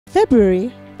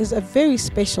February is a very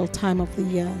special time of the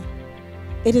year.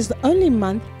 It is the only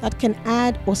month that can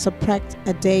add or subtract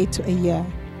a day to a year.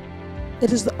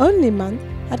 It is the only month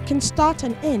that can start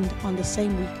and end on the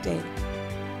same weekday.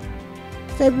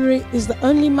 February is the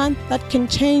only month that can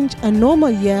change a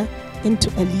normal year into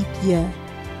a leap year.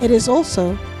 It is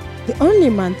also the only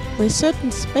month where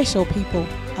certain special people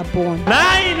are born.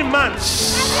 9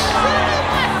 months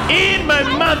in my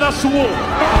mother's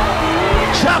womb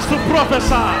just to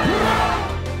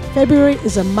prophesy. February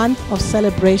is a month of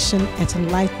celebration at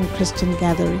Enlightened Christian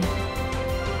Gathering.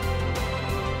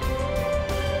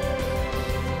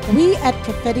 We at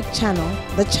Prophetic Channel,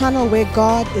 the channel where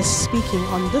God is speaking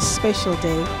on this special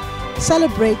day,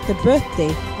 celebrate the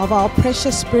birthday of our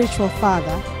precious spiritual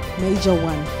father, Major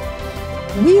One.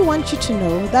 We want you to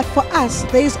know that for us,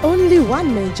 there is only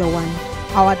one Major One,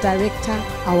 our director,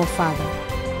 our father.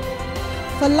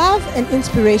 For love and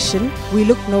inspiration, we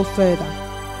look no further.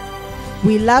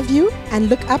 We love you and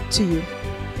look up to you.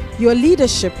 Your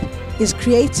leadership is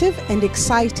creative and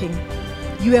exciting.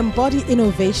 You embody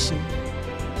innovation.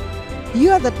 You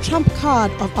are the trump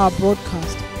card of our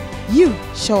broadcast. You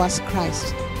show us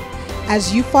Christ.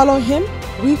 As you follow Him,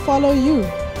 we follow you.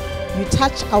 You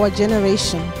touch our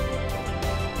generation.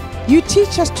 You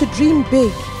teach us to dream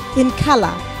big, in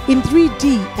color, in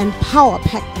 3D and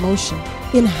power-packed motion,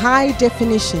 in high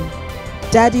definition.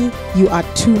 Daddy, you are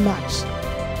too much.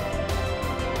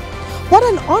 What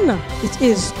an honor it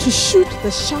is to shoot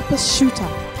the sharpest shooter,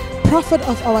 prophet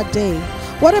of our day.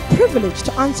 What a privilege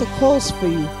to answer calls for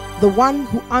you, the one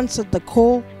who answered the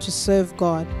call to serve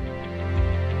God.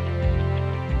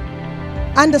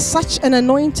 Under such an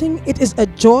anointing, it is a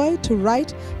joy to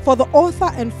write for the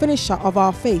author and finisher of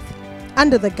our faith,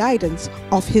 under the guidance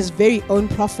of his very own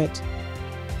prophet.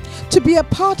 To be a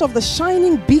part of the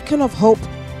shining beacon of hope,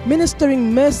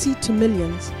 ministering mercy to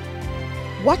millions.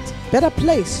 What better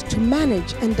place to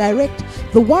manage and direct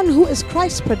the one who is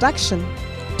Christ's production,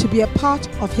 to be a part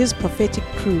of his prophetic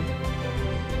crew.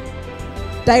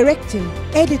 Directing,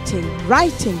 editing,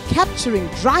 writing, capturing,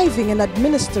 driving and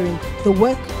administering the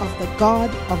work of the God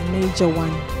of Major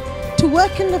One. To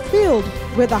work in the field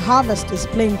where the harvest is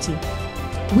plenty.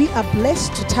 We are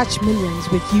blessed to touch millions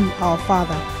with you, our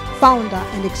Father, founder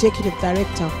and executive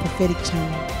director of Prophetic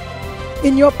Channel.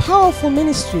 In your powerful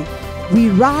ministry, we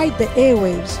ride the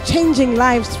airwaves, changing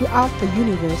lives throughout the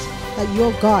universe that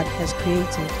your God has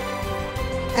created.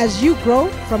 As you grow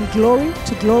from glory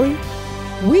to glory,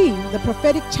 we, the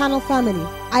Prophetic Channel family,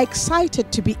 are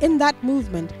excited to be in that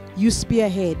movement you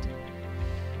spearhead,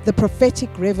 the prophetic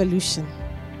revolution.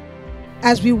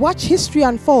 As we watch history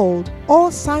unfold, all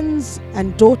sons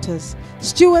and daughters,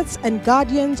 stewards and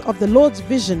guardians of the Lord's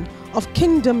vision of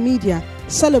kingdom media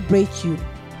celebrate you.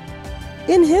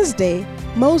 In his day,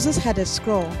 Moses had a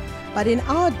scroll, but in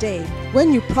our day,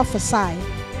 when you prophesy,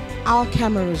 our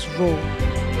cameras roll.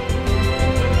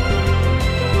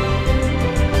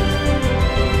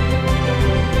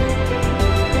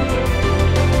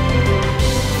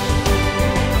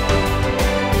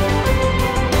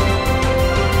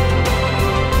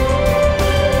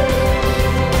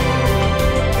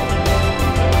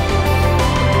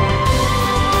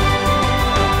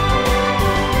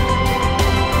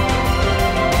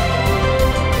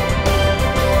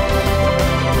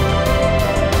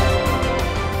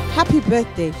 Happy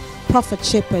birthday, Prophet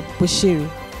Shepherd Bushiri.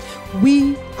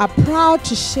 We are proud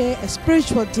to share a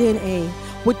spiritual DNA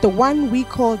with the one we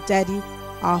call Daddy,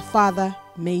 our Father,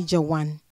 Major One.